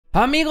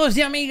Amigos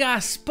y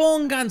amigas,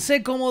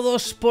 pónganse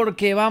cómodos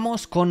porque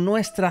vamos con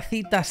nuestra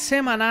cita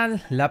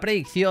semanal, la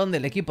predicción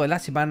del equipo de la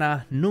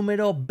semana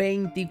número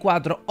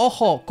 24.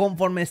 Ojo,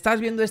 conforme estás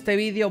viendo este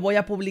vídeo voy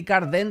a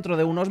publicar dentro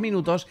de unos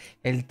minutos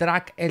el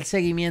track, el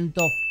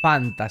seguimiento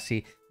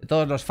fantasy, de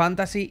todos los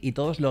fantasy y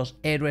todos los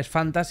héroes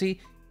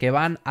fantasy que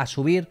van a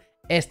subir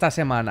esta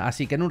semana.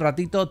 Así que en un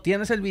ratito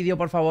tienes el vídeo,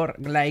 por favor,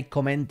 like,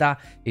 comenta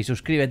y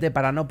suscríbete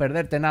para no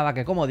perderte nada,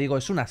 que como digo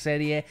es una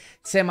serie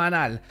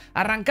semanal.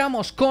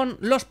 Arrancamos con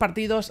los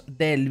partidos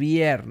del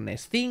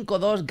viernes.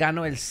 5-2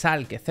 ganó el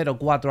Salke,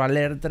 0-4 al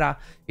Ertra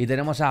y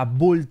tenemos a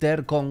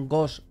Bulter con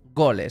 2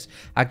 goles.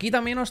 Aquí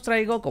también os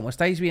traigo, como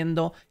estáis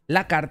viendo,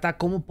 la carta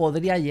cómo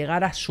podría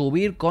llegar a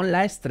subir con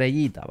la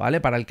estrellita, ¿vale?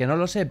 Para el que no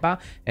lo sepa,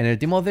 en el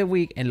Team of the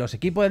Week, en los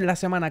equipos de la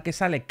semana que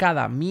sale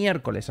cada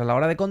miércoles a la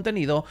hora de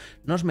contenido,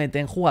 nos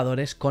meten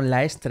jugadores con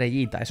la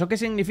estrellita. ¿Eso qué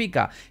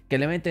significa? Que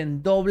le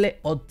meten doble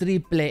o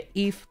triple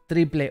if,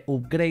 triple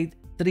upgrade,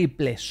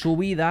 triple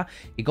subida,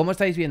 y como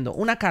estáis viendo,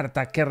 una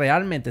carta que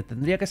realmente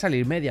tendría que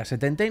salir media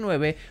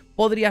 79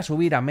 podría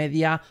subir a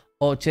media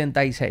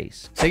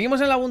 86.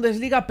 Seguimos en la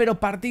Bundesliga, pero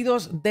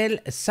partidos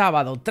del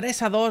sábado.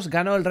 3-2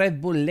 ganó el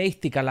Red Bull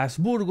Leipzig a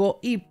Salzburgo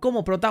y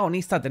como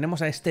protagonista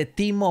tenemos a este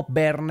Timo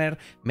Werner,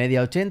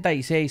 media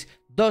 86,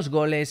 2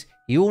 goles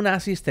y 1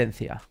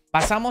 asistencia.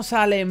 Pasamos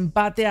al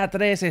empate a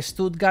 3,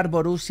 Stuttgart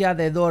Borussia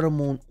de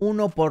Dortmund,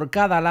 1 por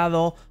cada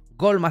lado.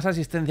 Gol más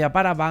asistencia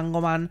para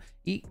Bangoman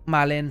y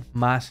Malen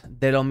más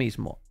de lo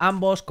mismo.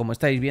 Ambos, como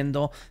estáis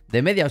viendo,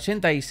 de media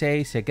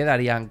 86 se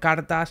quedarían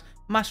cartas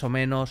más o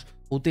menos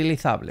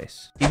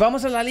utilizables. Y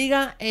vamos a la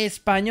Liga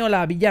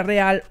Española.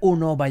 Villarreal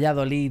 1,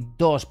 Valladolid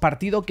 2.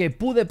 Partido que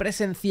pude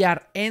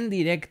presenciar en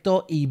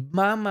directo y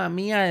mamma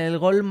mía el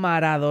gol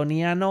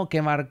maradoniano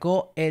que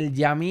marcó el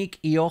Yamik,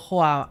 y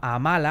ojo a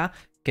Mala,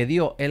 que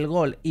dio el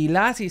gol y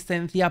la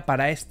asistencia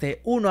para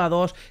este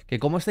 1-2, que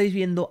como estáis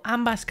viendo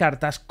ambas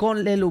cartas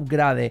con el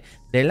upgrade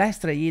de la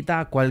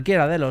estrellita,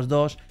 cualquiera de los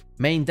dos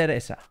me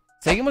interesa.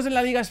 Seguimos en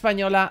la Liga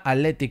Española.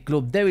 Athletic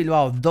Club de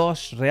Bilbao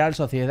 2, Real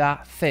Sociedad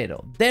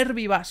 0.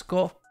 Derbi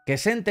vasco que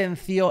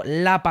sentenció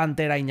la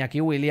Pantera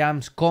Iñaki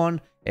Williams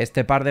con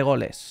este par de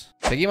goles.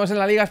 Seguimos en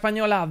la Liga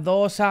Española.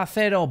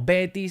 2-0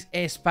 Betis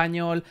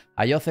Español.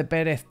 Ayoce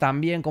Pérez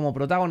también como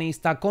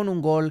protagonista con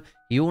un gol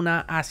y una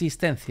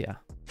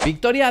asistencia.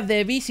 Victoria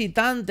de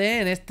visitante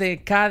en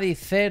este Cádiz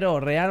 0,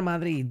 Real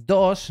Madrid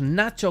 2,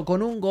 Nacho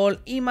con un gol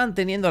y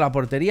manteniendo la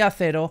portería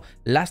 0.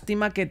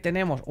 Lástima que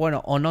tenemos,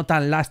 bueno, o no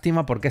tan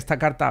lástima porque esta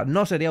carta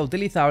no sería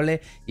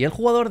utilizable, y el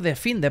jugador de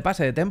fin de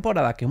pase de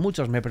temporada que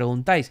muchos me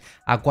preguntáis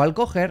a cuál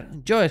coger,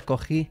 yo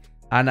escogí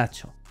a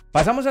Nacho.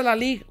 Pasamos a la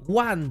League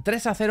One.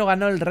 3-0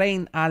 ganó el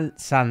Rein al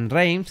San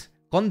Reims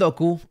con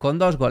Doku con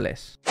 2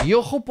 goles. Y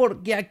ojo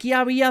porque aquí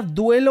había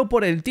duelo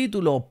por el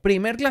título.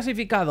 Primer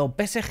clasificado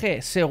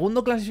PSG,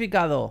 segundo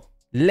clasificado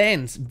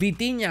Lens,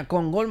 Vitinha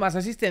con gol más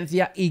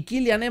asistencia y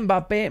Kylian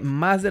Mbappé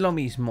más de lo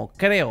mismo.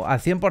 Creo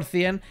al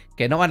 100%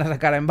 que no van a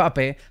sacar a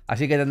Mbappé,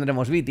 así que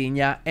tendremos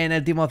Vitinha en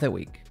el Team of the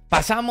Week.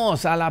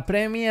 Pasamos a la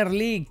Premier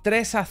League.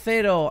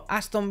 3-0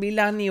 Aston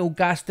Villa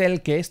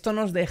Newcastle, que esto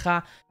nos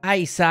deja a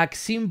Isaac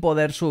sin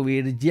poder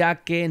subir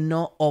ya que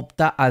no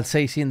opta al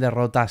 6 sin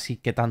derrota, así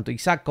que tanto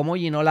Isaac como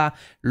Ginola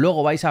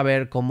luego vais a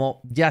ver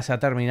cómo ya se ha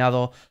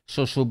terminado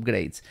sus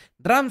upgrades.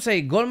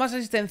 Ramsey, gol más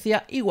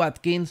asistencia, y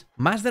Watkins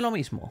más de lo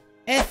mismo.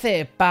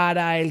 ECE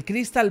para el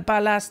Crystal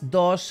Palace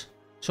 2,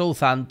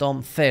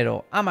 Southampton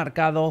 0. Ha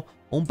marcado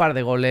un par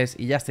de goles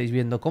y ya estáis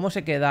viendo cómo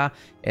se queda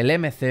el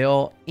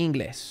MCO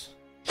inglés.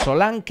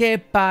 Solanke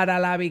para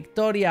la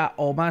victoria,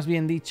 o más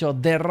bien dicho,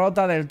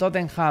 derrota del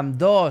Tottenham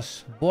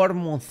 2,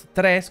 Bournemouth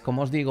 3,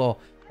 como os digo,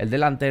 el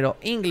delantero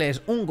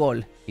inglés, un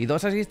gol y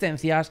 2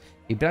 asistencias,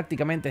 y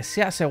prácticamente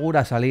se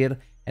asegura salir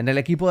en el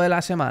equipo de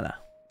la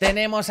semana.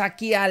 Tenemos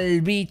aquí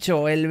al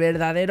bicho, el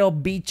verdadero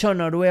bicho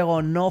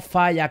noruego, no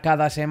falla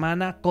cada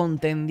semana,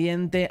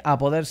 contendiente a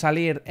poder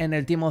salir en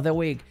el Team of the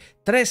Week.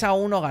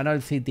 3-1 ganó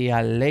el City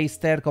al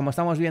Leicester, como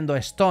estamos viendo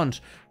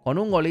Stones con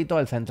un golito,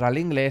 el central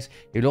inglés,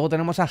 y luego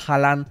tenemos a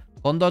Haaland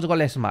con 2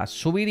 goles más.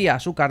 Subiría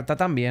su carta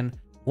también,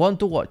 Want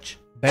to Watch.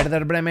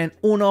 Werder Bremen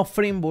 1,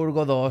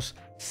 Frimburgo 2,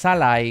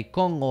 Salai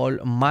con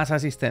gol más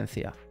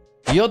asistencia.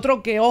 Y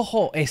otro que,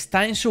 ojo,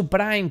 está en su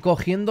prime,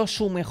 cogiendo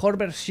su mejor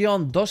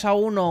versión.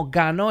 2-1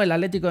 ganó el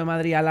Atlético de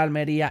Madrid al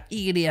Almería,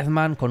 y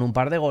Griezmann con un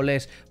par de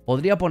goles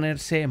podría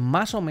ponerse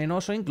más o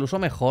menos o incluso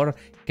mejor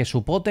que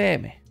su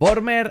POTM.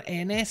 Bormer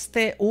en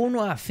este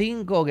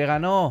 1-5 que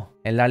ganó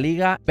en la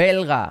liga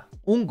belga,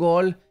 un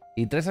gol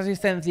y 3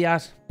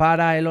 asistencias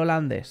para el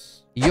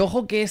holandés. Y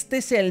ojo que este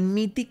es el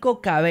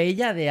mítico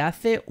Cabella de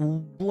hace,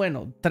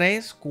 bueno,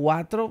 3,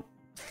 4,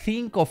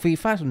 5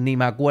 FIFAs, ni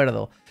me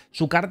acuerdo.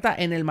 Su carta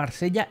en el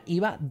Marsella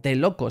iba de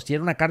locos, y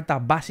era una carta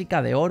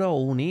básica de oro o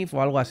un IF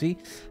o algo así,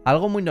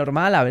 algo muy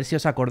normal. A ver si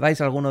os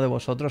acordáis alguno de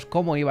vosotros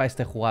cómo iba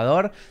este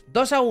jugador.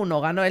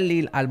 2-1 ganó el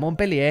Lille al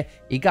Montpellier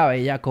y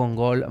Cabella con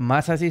gol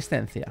más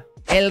asistencia.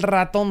 El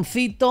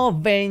ratoncito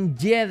Ben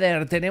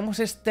Yedder. Tenemos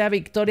esta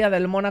victoria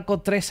del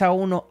Mónaco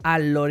 3-1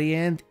 al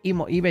Lorient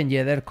y Ben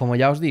Yedder, como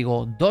ya os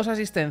digo, 2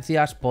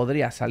 asistencias,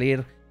 podría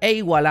salir e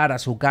igualar a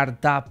su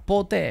carta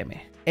POTM.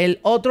 El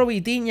otro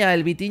Vitinha,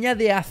 el Vitinha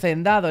de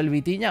Hacendado, el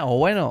Vitinha, o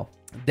bueno,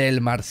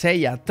 del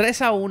Marsella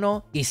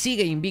 3-1 y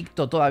sigue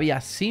invicto todavía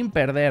sin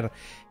perder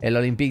el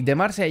Olympique de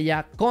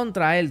Marsella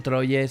contra el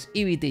Troyes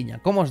y Vitinha.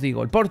 Como os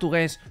digo, el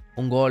portugués,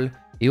 un gol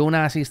y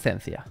una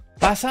asistencia.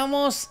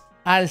 Pasamos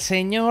al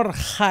señor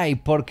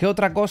Hype, porque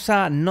otra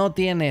cosa no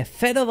tiene.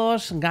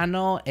 0-2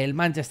 ganó el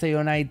Manchester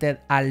United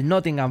al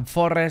Nottingham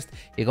Forest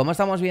y como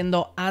estamos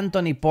viendo,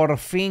 Anthony por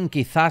fin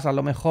quizás a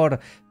lo mejor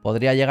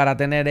podría llegar a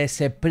tener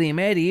ese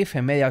primer if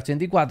en media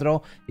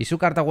 84 y su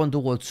carta Want to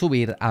Watch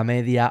subir a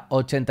media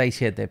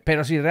 87.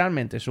 Pero si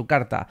realmente su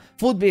carta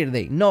Food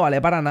Birthday no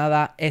vale para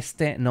nada,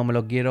 este no me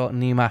lo quiero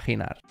ni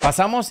imaginar.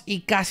 Pasamos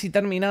y casi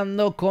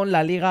terminando con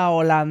la liga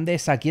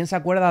holandesa. ¿Quién se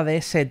acuerda de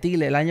ese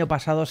Til el año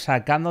pasado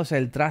sacándose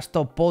el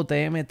trasto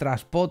POTM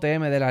tras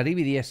POTM de la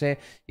Eredivisie?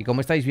 Y como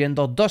estáis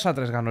viendo,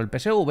 2-3 ganó el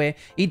PSV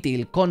y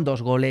Til con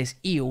 2 goles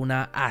y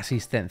una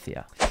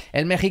asistencia.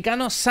 El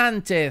mexicano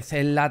Sánchez,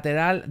 el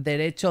lateral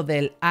derecho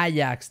del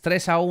Ajax,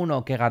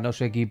 3-1 que ganó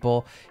su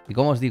equipo. Y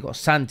como os digo,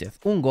 Sánchez,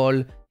 un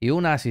gol y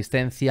una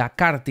asistencia,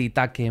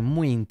 cartita que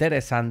muy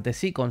interesante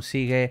si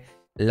consigue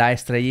la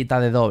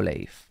estrellita de doble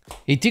if.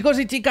 Y chicos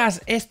y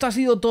chicas, esto ha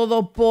sido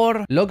todo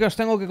por lo que os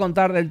tengo que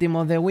contar del Team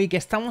of the Week.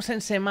 Estamos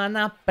en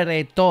semana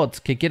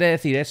pre-TOTW, que quiere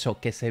decir eso,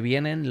 que se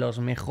vienen los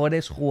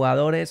mejores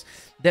jugadores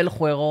del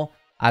juego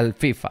al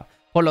FIFA.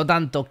 Por lo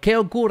tanto, ¿qué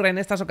ocurre en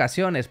estas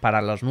ocasiones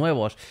para los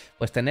nuevos?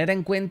 Pues tener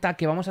en cuenta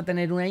que vamos a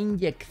tener una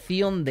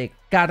inyección de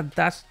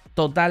cartas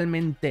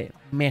totalmente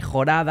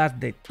mejoradas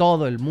de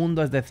todo el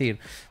mundo, es decir,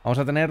 vamos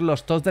a tener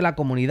los TOTS de la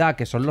comunidad,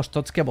 que son los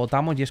TOTS que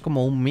votamos y es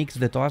como un mix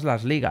de todas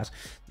las ligas,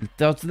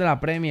 TOTS de la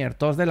Premier,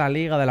 TOTS de la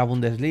Liga, de la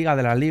Bundesliga,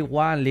 de la Ligue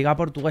 1, Liga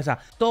Portuguesa,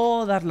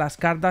 todas las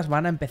cartas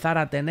van a empezar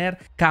a tener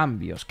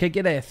cambios. ¿Qué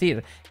quiere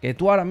decir? Que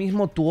tú ahora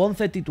mismo tu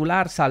 11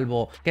 titular,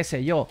 salvo, qué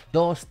sé yo,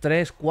 2,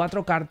 3,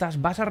 4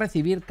 cartas, vas a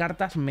recibir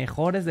cartas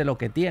mejores de lo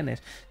que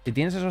tienes. Si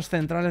tienes esos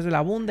centrales de la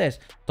Bundes,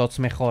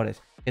 TOTS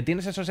mejores. ¿Que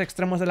tienes esos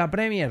extremos de la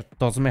Premier?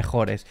 TOTS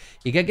mejores.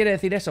 ¿Y qué quiere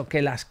decir eso?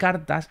 Que las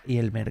cartas y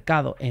el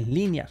mercado en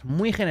líneas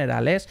muy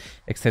generales,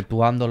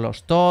 exceptuando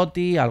los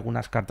TOTI,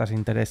 algunas cartas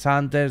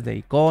interesantes de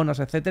iconos,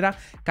 etcétera,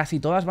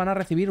 casi todas van a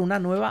recibir una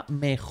nueva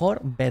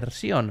mejor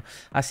versión.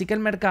 Así que el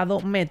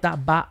mercado meta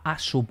va a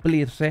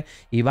suplirse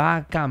y va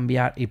a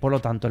cambiar y por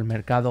lo tanto el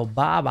mercado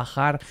va a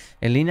bajar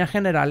en líneas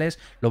generales.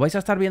 Lo vais a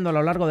estar viendo a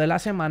lo largo de la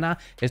semana.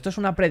 Esto es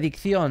una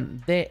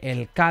predicción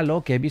del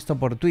Calo que he visto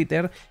por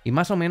Twitter y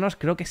más o menos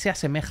creo que se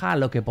asemeja a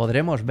lo que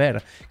podremos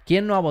ver.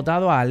 ¿Quién no ha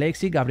votado a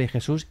Alexis, Gabriel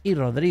Jesús y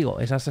Rodrigo?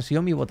 Esas han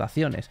sido mis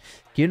votaciones.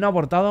 ¿Quién no ha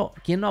votado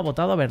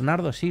a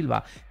Bernardo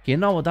Silva? ¿Quién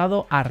no ha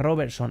votado a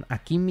Robertson, a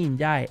Kim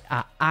Min-jae,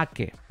 a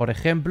Ake? Por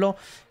ejemplo,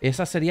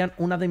 esas serían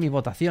una de mis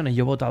votaciones.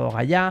 Yo he votado a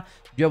Gallá,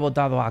 yo he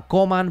votado a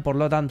Coman, por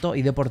lo tanto,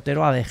 y de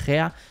portero a De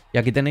Gea. Y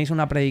aquí tenéis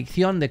una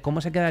predicción de cómo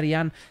se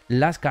quedarían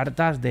las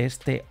cartas de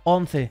este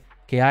 11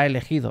 que ha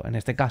elegido, en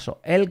este caso,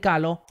 el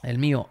Calo. El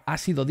mío ha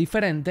sido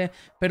diferente,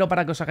 pero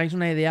para que os hagáis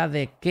una idea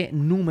de qué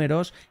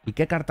números y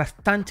qué cartas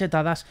tan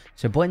chetadas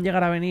se pueden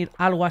llegar a venir,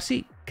 algo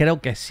así.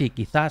 Creo que sí,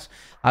 quizás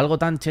algo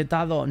tan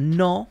chetado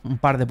no, un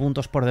par de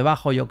puntos por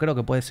debajo. Yo creo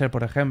que puede ser,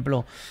 por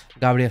ejemplo,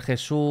 Gabriel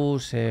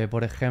Jesús,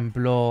 por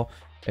ejemplo,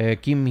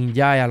 Kim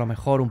Min-jae, a lo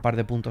mejor un par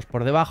de puntos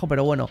por debajo,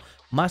 pero bueno,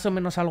 más o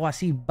menos algo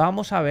así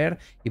vamos a ver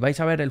y vais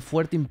a ver el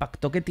fuerte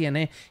impacto que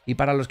tiene. Y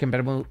para los que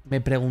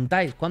me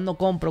preguntáis ¿cuándo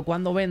compro,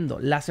 cuándo vendo?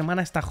 La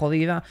semana está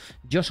jodida,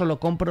 yo solo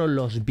compro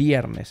los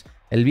viernes.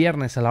 El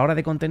viernes a la hora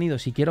de contenido,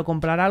 si quiero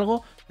comprar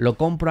algo, lo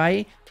compro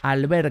ahí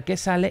al ver qué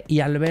sale y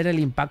al ver el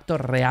impacto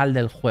real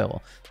del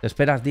juego. Te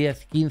esperas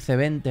 10, 15,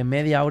 20,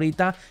 media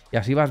horita y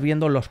así vas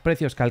viendo los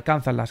precios que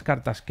alcanzan las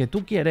cartas que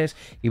tú quieres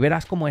y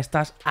verás cómo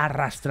estas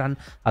arrastran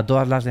a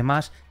todas las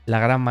demás, la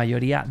gran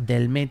mayoría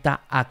del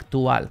meta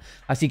actual.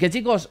 Así que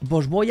chicos,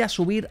 os voy a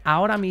subir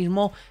ahora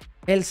mismo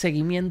el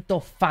seguimiento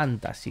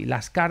fantasy,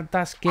 las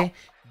cartas que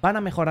van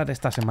a mejorar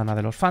esta semana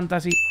de los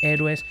fantasy,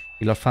 héroes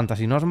y los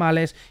fantasy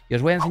normales, y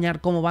os voy a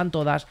enseñar cómo van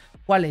todas,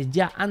 cuáles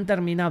ya han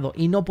terminado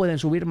y no pueden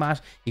subir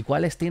más y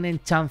cuáles tienen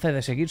chance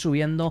de seguir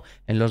subiendo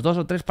en los 2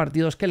 o 3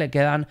 partidos que le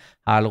quedan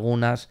a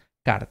algunas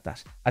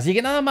cartas. Así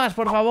que nada más,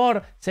 por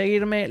favor,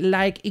 seguirme,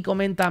 like y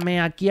coméntame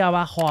aquí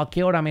abajo a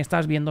qué hora me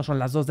estás viendo. Son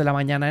las 2 de la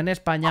mañana en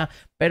España,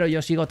 pero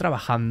yo sigo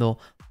trabajando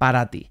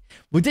para ti.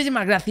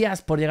 Muchísimas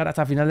gracias por llegar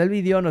hasta el final del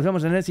vídeo. Nos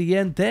vemos en el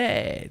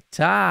siguiente.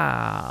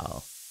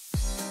 ¡Chao!